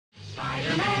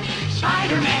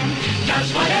Spider-Man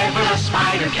does whatever a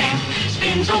spider can.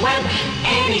 Spins a web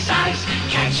any size,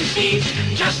 catches thieves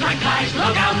just like flies.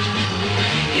 Look out,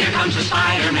 here comes the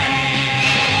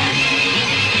Spider-Man.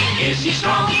 Is he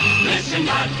strong? Listen,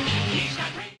 bud, he's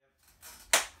got great...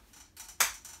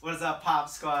 What is up, Pop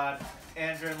Squad?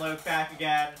 Andrew and Luke back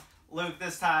again. Luke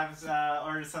this time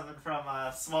ordered something from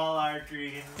Small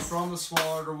Greens. From the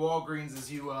Small Walgreens,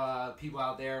 as you people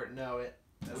out there know it.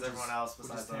 As everyone else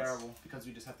besides us. Which is terrible, because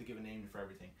we just have to give a name for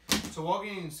everything. So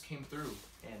Walgreens came through,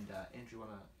 and Andrew,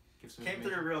 want to give some information?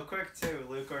 Came through real quick, too.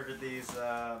 Luke ordered these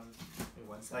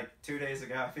like 2 days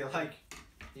ago, I feel like.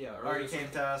 Yeah, already came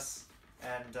to us.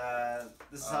 And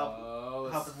this is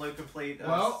helping Luke complete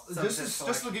well, this is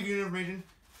just to give you information.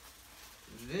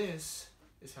 This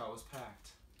is how it was packed.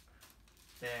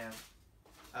 Damn.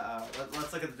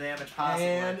 Let's look at the damage possibly.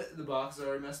 And the box is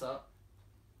already messed up.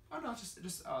 Oh no, just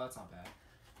oh, that's not bad.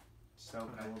 Just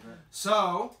open it a little bit.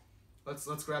 So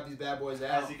let's grab these bad boys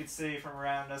out. As you can see from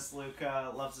around us, Luke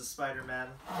loves the Spider-Man.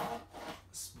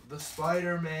 The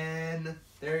Spider-Man.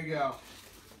 There you go.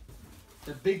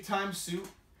 The big time suit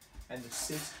and the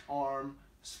 6-arm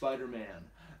Spider-Man.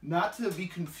 Not to be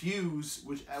confused,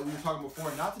 which we were talking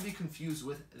before, not to be confused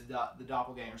with the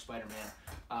doppelganger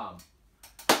Spider-Man.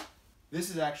 This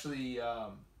is actually,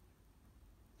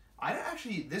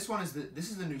 this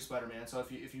is the new Spider-Man. So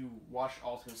if you watch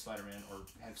Ultimate Spider-Man or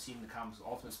have seen the comics of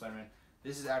Ultimate Spider-Man,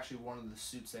 this is actually one of the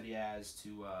suits that he has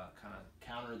to kind of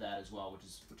counter that as well,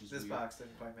 which is this weird. Box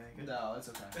didn't quite make it. No, it's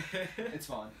okay. It's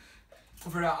fine.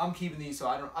 For now, I'm keeping these, so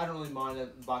I don't really mind the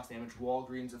box damage.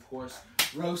 Walgreens, of course,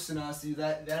 roasting us. Dude,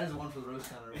 that is one for the roast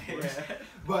counter, of course. Yeah.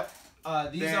 But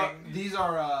these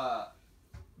are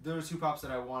there were 2 pops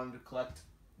that I wanted to collect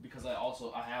because I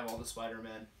have all the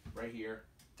Spider-Man right here.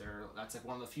 That's like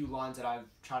one of the few lines that I've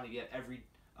tried to get every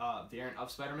variant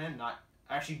of Spider-Man. I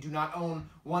actually do not own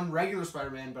one regular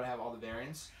Spider-Man, but I have all the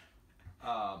variants.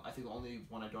 I think the only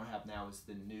one I don't have now is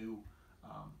the new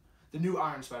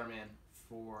Iron Spider-Man.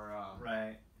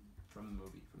 Right. From the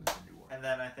movie, from the Infinity War. And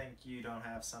then I think you don't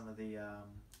have some of the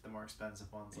more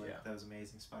expensive ones, like those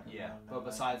Amazing Spider-Man. Yeah, but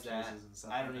besides that,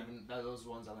 I don't even, those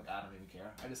ones I don't even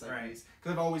care. I just like these.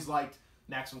 Because I've always liked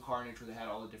Maximum Carnage, where they had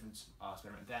all the different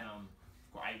Spider-Man. Venom,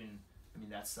 I mean,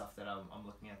 that's stuff that I'm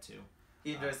looking at too.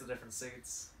 He enjoys the different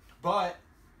suits. But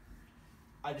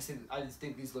I just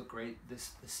think these look great. The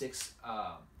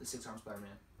 6-arm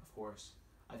Spider-Man, of course.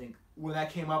 I think when that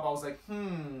came up, I was like,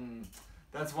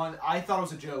 that's one. I thought it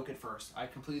was a joke at first. I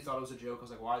completely thought it was a joke. I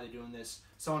was like, why are they doing this?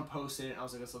 Someone posted it, and I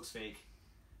was like, this looks fake.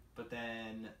 But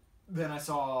then I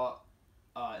saw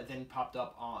it then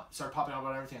started popping up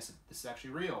on everything. I said, this is actually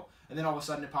real. And then all of a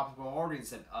sudden it popped up on Walgreens and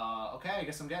said, okay, I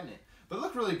guess I'm getting it. But it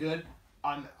looked really good.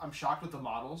 I'm shocked with the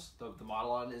models. The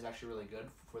model on it is actually really good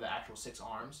for the actual 6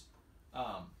 arms.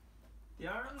 The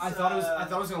arms. I thought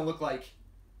it was gonna look like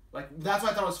that's why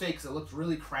I thought it was fake, because it looked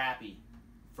really crappy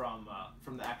from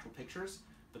the actual pictures,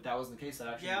 but that wasn't the case. That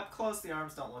actually, up close the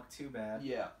arms don't look too bad.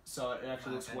 Yeah, so it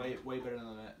actually looks way better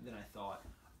than I thought.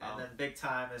 And then big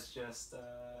time is just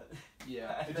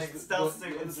yeah, I think stealth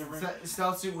suit is different.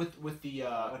 Stealth suit with the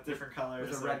with different colors,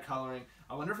 with the red coloring.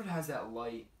 I wonder if it has that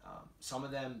light. Some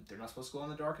of them they're not supposed to glow in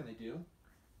the dark, and they do.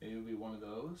 Maybe it'll be one of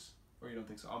those, or you don't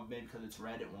think so? Maybe because it's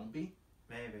red, it won't be.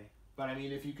 Maybe. But I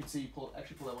mean, if you could see, pull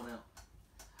that one out.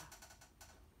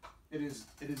 It is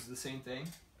the same thing,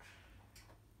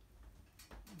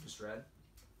 just red.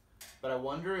 But I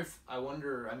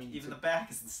mean, even the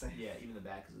back is the same. Yeah, even the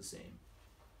back is the same.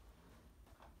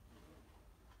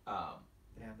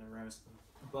 Damn, they're roasting.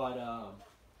 But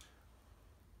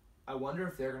I wonder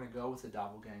if they're gonna go with the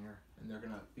doppelganger, and they're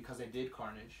gonna, because they did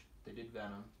Carnage, they did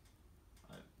Venom,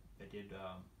 they did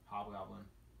Hobgoblin,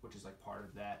 which is like part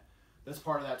of that. That's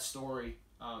part of that story.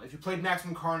 If you played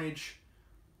Maximum Carnage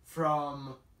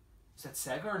from, is that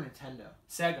Sega or Nintendo?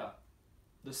 Sega.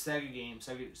 The Sega game,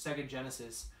 Sega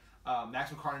Genesis.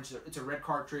 Maximum Carnage, it's a red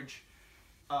cartridge.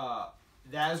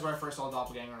 That is where I first saw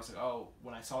Doppelganger, and I was like, oh,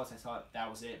 when I saw this, I thought that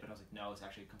was it, but I was like, no, it's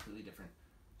actually a completely different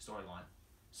storyline.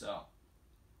 So,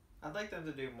 I'd like them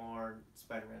to do more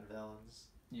Spider-Man villains.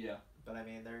 Yeah. But I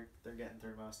mean, they're getting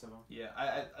through most of them. Yeah,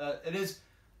 it is.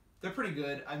 They're pretty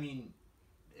good. I mean,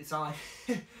 it's not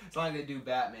like they do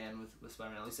Batman with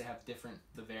Spider-Man. At least they have different.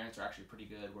 The variants are actually pretty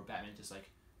good. Where Batman just like,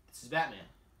 this is Batman.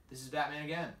 This is Batman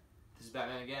again. This is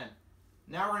Batman again.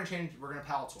 Now we're gonna change. We're gonna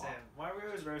palette swap. Damn, why are we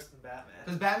always roasting Batman?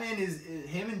 Because Batman is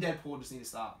him and Deadpool just need to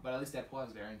stop. But at least Deadpool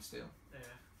has variants too. Yeah.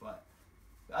 But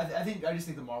I just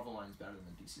think the Marvel line is better than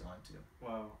the DC line too.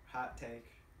 Whoa, hot take.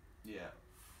 Yeah.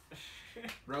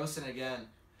 Roasting again.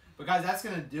 But guys, that's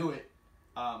gonna do it.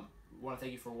 want to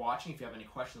thank you for watching. If you have any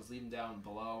questions, leave them down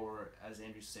below, or as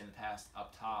Andrew used to say in the past,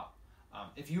 up top.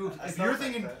 If you're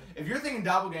thinking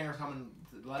Doppelganger's coming,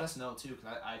 let us know too,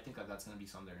 because I think that's going to be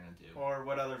something they're going to do. Or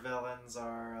what other villains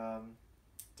are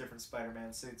different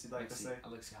Spider-Man suits you'd like to see? I'd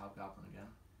like to see Hobgoblin again.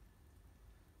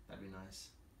 That'd be nice.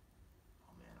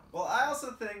 Oh man. Well, I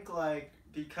also think like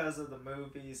because of the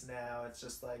movies now, it's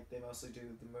just like they mostly do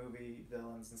the movie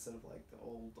villains instead of like the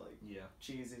old like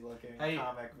cheesy looking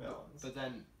comic villains. But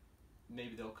then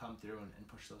maybe they'll come through and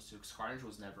push those two. Because Carnage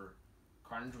was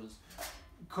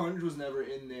never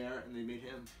in there, and they made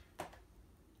him.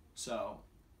 So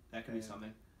that could be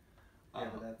something. Yeah,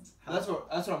 but that's what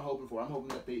I'm hoping for. I'm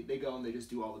hoping that they go and they just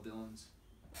do all the villains.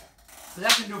 So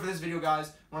that's gonna do it for this video,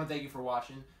 guys. I want to thank you for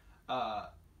watching.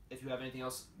 If you have anything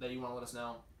else that you want to let us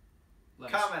know,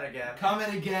 comment again.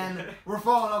 Comment again. We're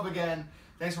following up again.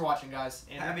 Thanks for watching, guys.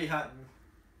 Happy hunting.